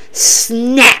arm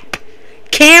snap.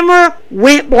 camera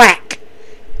went black.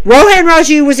 Rohan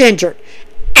Raju was injured.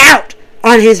 Out.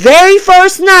 On his very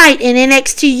first night in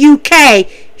NXT UK,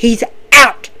 he's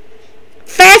out.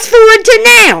 Fast forward to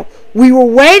now. We were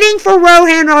waiting for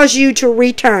Rohan Raju to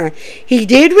return. He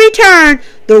did return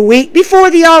the week before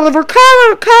the Oliver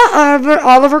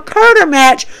Carter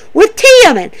match with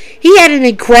Tiaman. He had an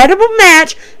incredible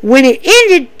match. When it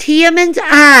ended, Tiaman's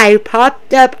eye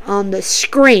popped up on the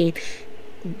screen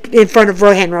in front of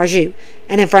Rohan Raju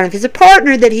and in front of his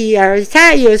partner that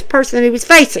his person that he was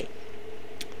facing.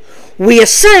 We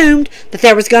assumed that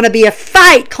there was going to be a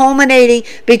fight culminating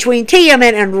between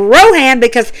Tiaman and Rohan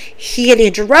because he had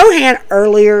injured Rohan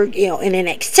earlier, in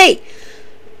NXT.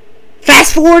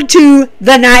 Fast forward to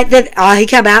the night that he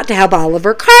came out to help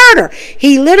Oliver Carter.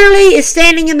 He literally is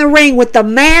standing in the ring with the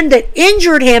man that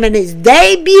injured him in his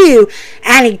debut,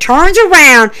 and he turns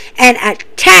around and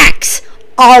attacks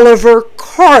Oliver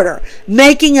Carter,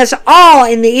 making us all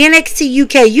in the NXT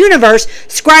UK universe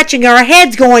scratching our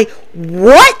heads going,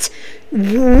 what?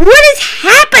 What is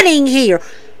happening here?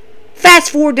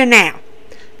 Fast forward to now.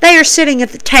 They are sitting at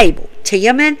the table,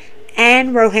 Tiaman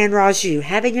and Rohan Raju,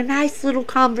 having a nice little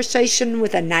conversation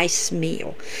with a nice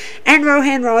meal. And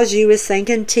Rohan Raju is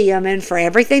thanking Tiaman for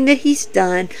everything that he's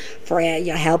done, for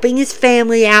helping his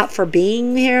family out, for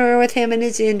being here with him in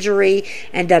his injury,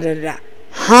 and da-da-da-da.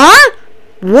 Huh?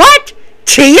 What?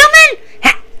 Tiaman?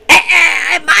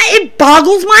 It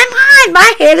boggles my mind.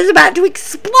 My head is about to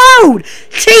explode.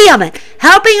 Tiaman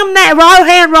helping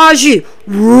Rohan Raju.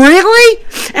 Really?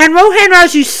 And Rohan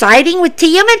Raju siding with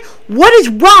Tiaman? What is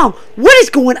wrong? What is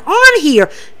going on here?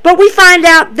 But we find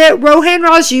out that Rohan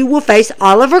Raju will face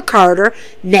Oliver Carter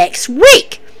next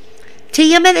week.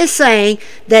 Tiaman is saying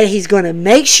that he's going to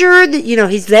make sure that,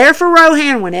 he's there for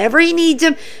Rohan whenever he needs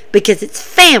him because it's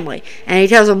family. And he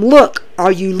tells him, look,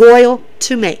 are you loyal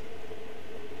to me?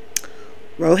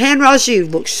 Rohan Raju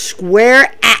looks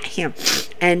square at him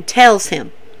and tells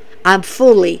him, I'm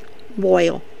fully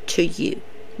loyal to you.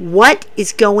 What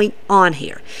is going on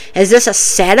here? Is this a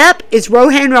setup? Is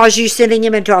Rohan Raju sending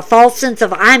him into a false sense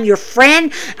of I'm your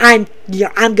friend, I'm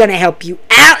going to help you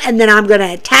out, and then I'm going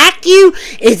to attack you?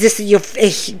 Is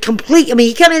this complete?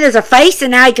 He came in as a face and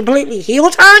now he completely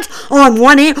heel turns on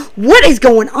one end. What is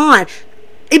going on?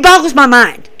 It boggles my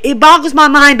mind. It boggles my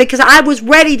mind because I was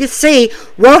ready to see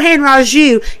Rohan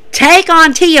Raju take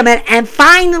on Tiaman and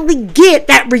finally get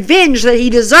that revenge that he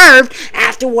deserved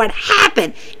after what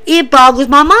happened. It boggles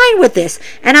my mind with this,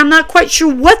 and I'm not quite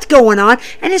sure what's going on,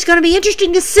 and it's going to be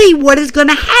interesting to see what is going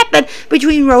to happen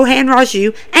between Rohan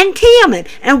Raju and Tiaman,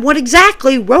 and what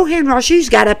exactly Rohan Raju's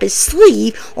got up his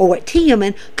sleeve, or what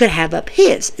Tiaman could have up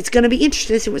his. It's going to be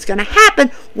interesting to see what's going to happen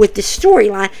with this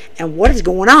storyline and what is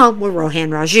going on with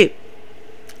Rohan Raju.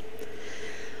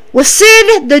 Well,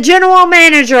 Sid, the general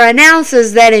manager,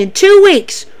 announces that in 2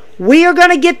 weeks, we are going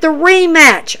to get the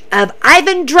rematch of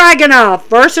Ivan Dragunov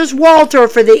versus Walter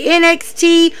for the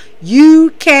NXT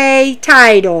UK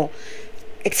title.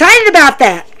 Excited about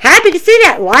that. Happy to see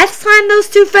that. Last time those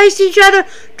two faced each other,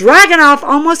 Dragunov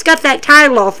almost got that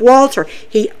title off Walter.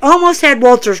 He almost had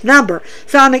Walter's number.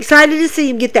 So I'm excited to see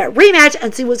him get that rematch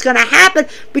and see what's going to happen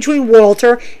between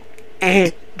Walter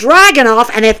and Dragunov,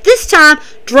 and if this time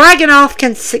Dragunov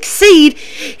can succeed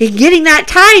in getting that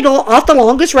title off the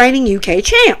longest reigning UK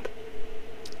champ.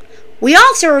 We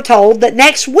also are told that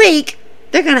next week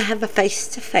they're going to have a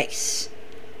face-to-face.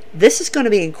 This is going to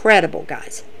be incredible,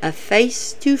 guys. A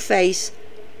face-to-face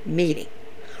meeting.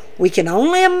 We can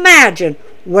only imagine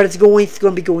what is going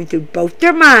to be going through both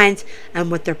their minds and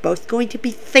what they're both going to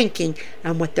be thinking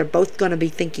and what they're both going to be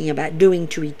thinking about doing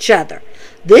to each other.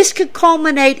 This could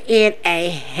culminate in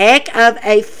a heck of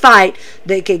a fight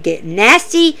that could get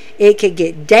nasty, it could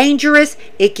get dangerous,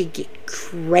 it could get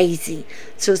crazy.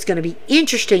 So it's going to be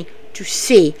interesting to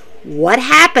see what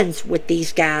happens with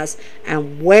these guys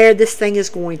and where this thing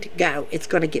is going to go. It's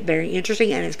going to get very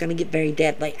interesting and it's going to get very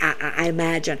deadly, I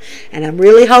imagine. And I'm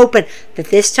really hoping that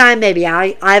this time maybe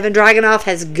Ivan Dragunov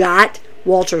has got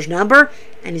Walter's number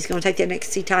and he's going to take the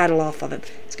NXT title off of him.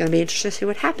 It's going to be interesting to see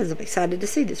what happens. I'm excited to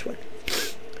see this one.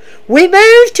 We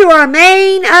move to our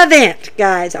main event,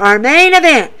 guys. Our main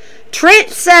event.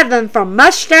 Trent Seven from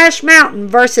Mustache Mountain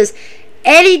versus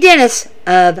Eddie Dennis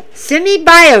of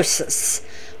Symbiosis.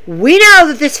 We know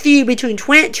that this feud between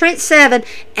Trent Seven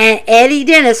and Eddie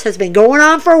Dennis has been going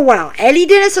on for a while. Eddie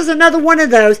Dennis is another one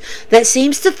of those that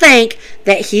seems to think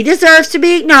that he deserves to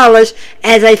be acknowledged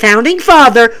as a founding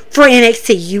father for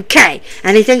NXT UK.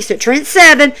 And he thinks that Trent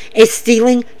Seven is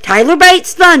stealing Tyler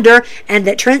Bates' thunder and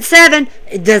that Trent Seven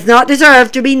does not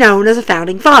deserve to be known as a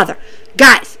founding father.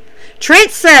 Guys,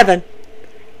 Trent Seven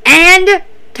and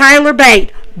Tyler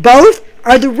Bate both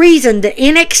are the reason that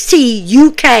NXT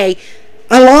UK,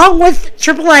 along with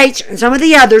Triple H and some of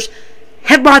the others,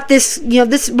 have brought this,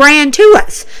 this brand to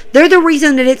us. They're the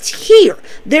reason that it's here.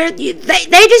 They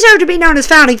deserve to be known as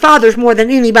founding fathers more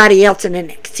than anybody else in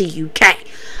NXT UK.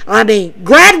 I mean,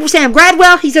 Sam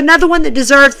Gradwell, he's another one that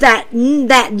deserves that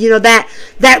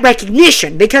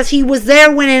recognition, because he was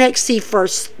there when NXT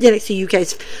UK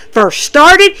first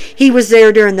started. He was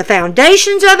there during the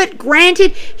foundations of it.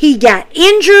 Granted, he got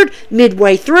injured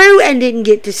midway through and didn't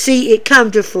get to see it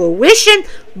come to fruition,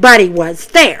 but he was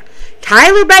there.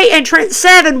 Tyler Bate and Trent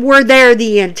Seven were there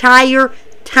the entire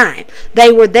time.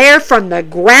 They were there from the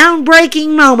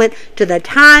groundbreaking moment to the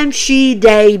time she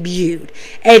debuted.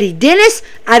 Eddie Dennis,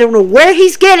 I don't know where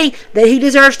he's getting that he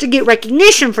deserves to get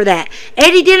recognition for that.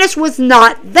 Eddie Dennis was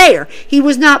not there. He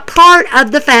was not part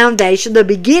of the foundation, the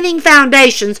beginning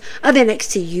foundations of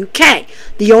NXT UK.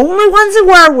 The only ones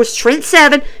that was Trent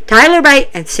Seven, Tyler Bate,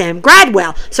 and Sam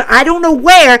Gradwell. So I don't know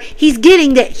where he's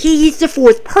getting that he's the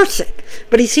fourth person.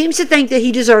 But he seems to think that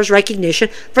he deserves recognition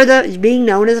for being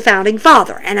known as a founding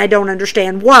father. And I don't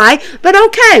understand why, but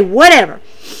okay, whatever.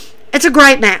 It's a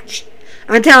great match.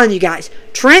 I'm telling you guys,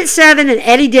 Trent Seven and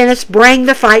Eddie Dennis bring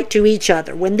the fight to each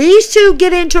other. When these two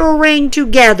get into a ring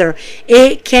together,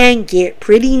 it can get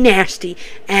pretty nasty,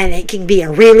 and it can be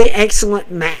a really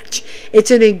excellent match.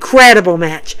 It's an incredible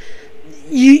match.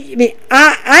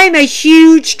 I'm a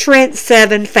huge Trent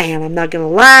Seven fan. I'm not going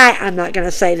to lie. I'm not going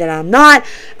to say that I'm not.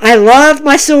 I love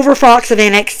my Silver Fox of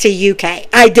NXT UK.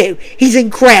 I do. He's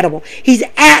incredible. He's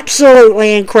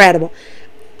absolutely incredible.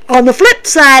 On the flip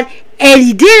side,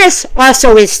 Eddie Dennis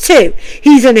also is too.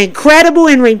 He's an incredible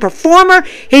in-ring performer.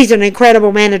 He's an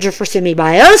incredible manager for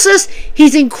Symbiosis.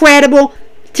 He's incredible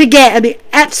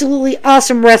absolutely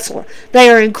awesome wrestler. They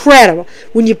are incredible.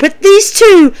 When you put these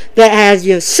two that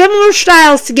has similar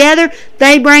styles together,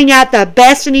 they bring out the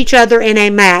best in each other in a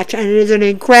match, and it is an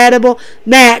incredible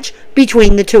match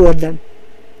between the two of them.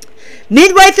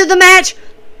 Midway through the match,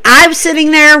 I was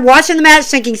sitting there watching the match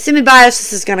thinking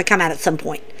Symbiosis is going to come out at some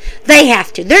point. They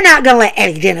have to. They're not going to let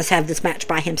Eddie Dennis have this match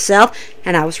by himself,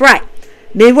 and I was right.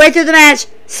 Midway through the match,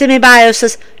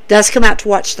 Symbiosis does come out to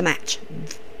watch the match.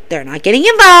 They're not getting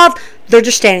involved. They're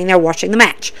just standing there watching the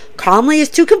match. Calmly as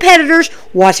two competitors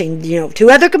watching, two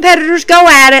other competitors go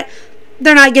at it.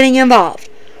 They're not getting involved.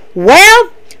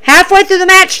 Well, halfway through the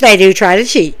match, they do try to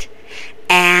cheat.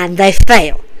 And they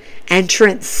fail. And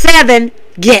Trent Seven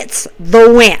gets the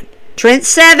win. Trent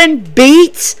Seven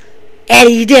beats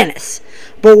Eddie Dennis.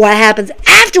 But what happens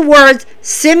afterwards,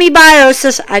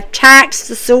 Symbiosis attacks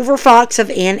the Silver Fox of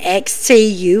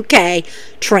NXT UK,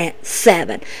 Trent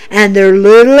Seven. And they're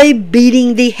literally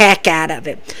beating the heck out of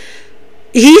him.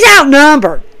 He's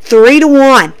outnumbered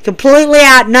 3-1, completely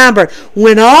outnumbered,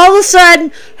 when all of a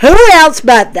sudden, who else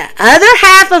but the other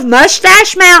half of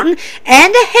Mustache Mountain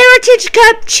and the Heritage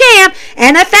Cup champ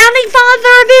and a founding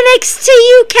father of NXT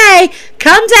UK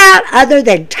comes out other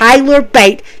than Tyler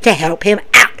Bate to help him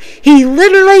out. He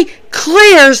literally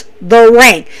clears the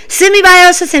ring.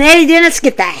 Symbiosis and Eddie Dennis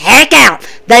get the heck out.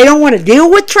 They don't want to deal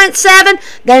with Trent Seven.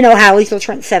 They know how lethal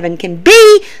Trent Seven can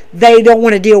be. They don't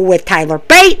want to deal with Tyler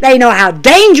Bate. They know how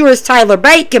dangerous Tyler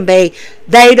Bate can be.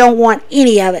 They don't want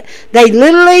any of it. They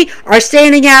literally are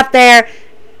standing out there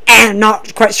and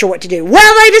not quite sure what to do.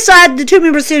 Well, they decide, the two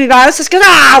members of Symbiosis, because,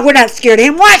 we're not scared of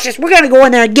him. Watch this. We're going to go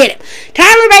in there and get him.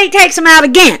 Tyler Bate takes him out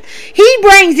again. He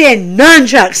brings in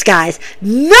nunchucks, guys.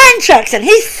 Nunchucks. And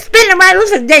he's spinning them around.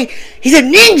 Looks like he's a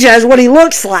ninja is what he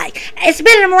looks like. And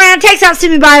spinning them around, takes out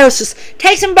Symbiosis.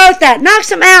 Takes them both out. Knocks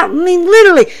them out. I mean,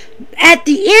 literally, at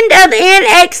the end of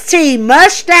NXT,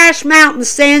 Mustache Mountain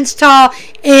stands tall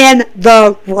in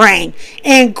the ring.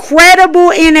 Incredible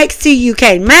NXT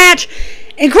UK match.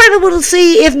 Incredible to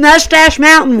see if Mustache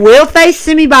Mountain will face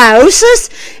Symbiosis.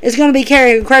 It's going to be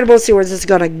incredible to see where this is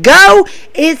going to go.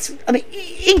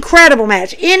 Incredible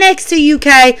match. NXT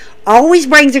UK always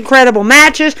brings incredible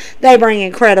matches. They bring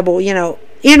incredible,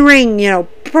 in-ring,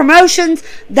 promotions.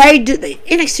 They do.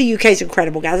 NXT UK is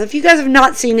incredible, guys. If you guys have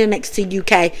not seen NXT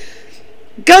UK,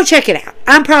 go check it out.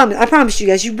 I promise you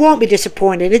guys, you won't be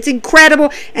disappointed. It's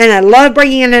incredible, and I love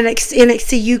bringing in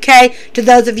NXT UK to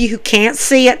those of you who can't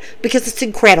see it, because it's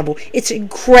incredible. It's an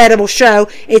incredible show.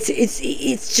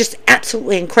 It's just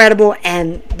absolutely incredible,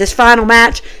 and this final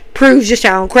match proves just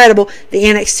how incredible the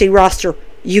NXT roster,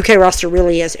 UK roster,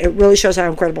 really is. It really shows how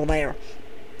incredible they are.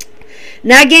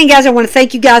 Now, again, guys, I want to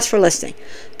thank you guys for listening,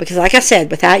 because like I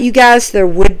said, without you guys, there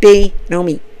would be no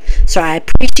me. So I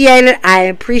appreciate it. I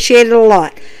appreciate it a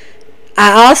lot.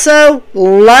 I also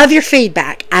love your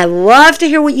feedback. I love to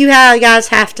hear what you guys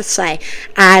have to say.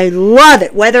 I love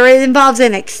it, whether it involves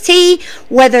NXT,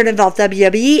 whether it involves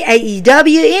WWE,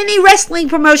 AEW, any wrestling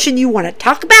promotion you want to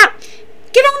talk about.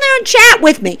 Get on there and chat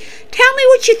with me. Tell me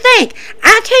what you think.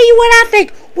 I'll tell you what I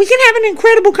think. We can have an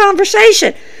incredible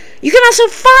conversation. You can also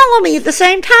follow me at the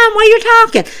same time while you're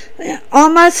talking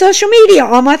on my social media,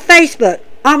 on my Facebook,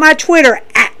 on my Twitter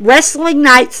at Wrestling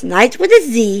Nights, Nights with a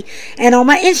Z, and on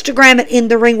my Instagram at In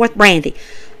the Ring with Brandy.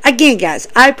 Again, guys,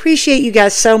 I appreciate you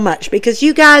guys so much because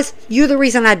you guys, you're the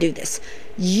reason I do this.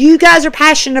 You guys are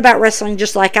passionate about wrestling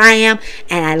just like I am,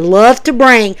 and I love to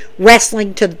bring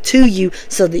wrestling to you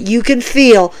so that you can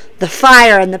feel the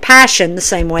fire and the passion the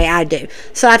same way I do.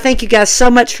 So I thank you guys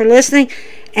so much for listening,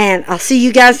 and I'll see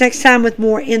you guys next time with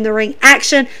more In the Ring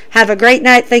action. Have a great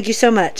night. Thank you so much.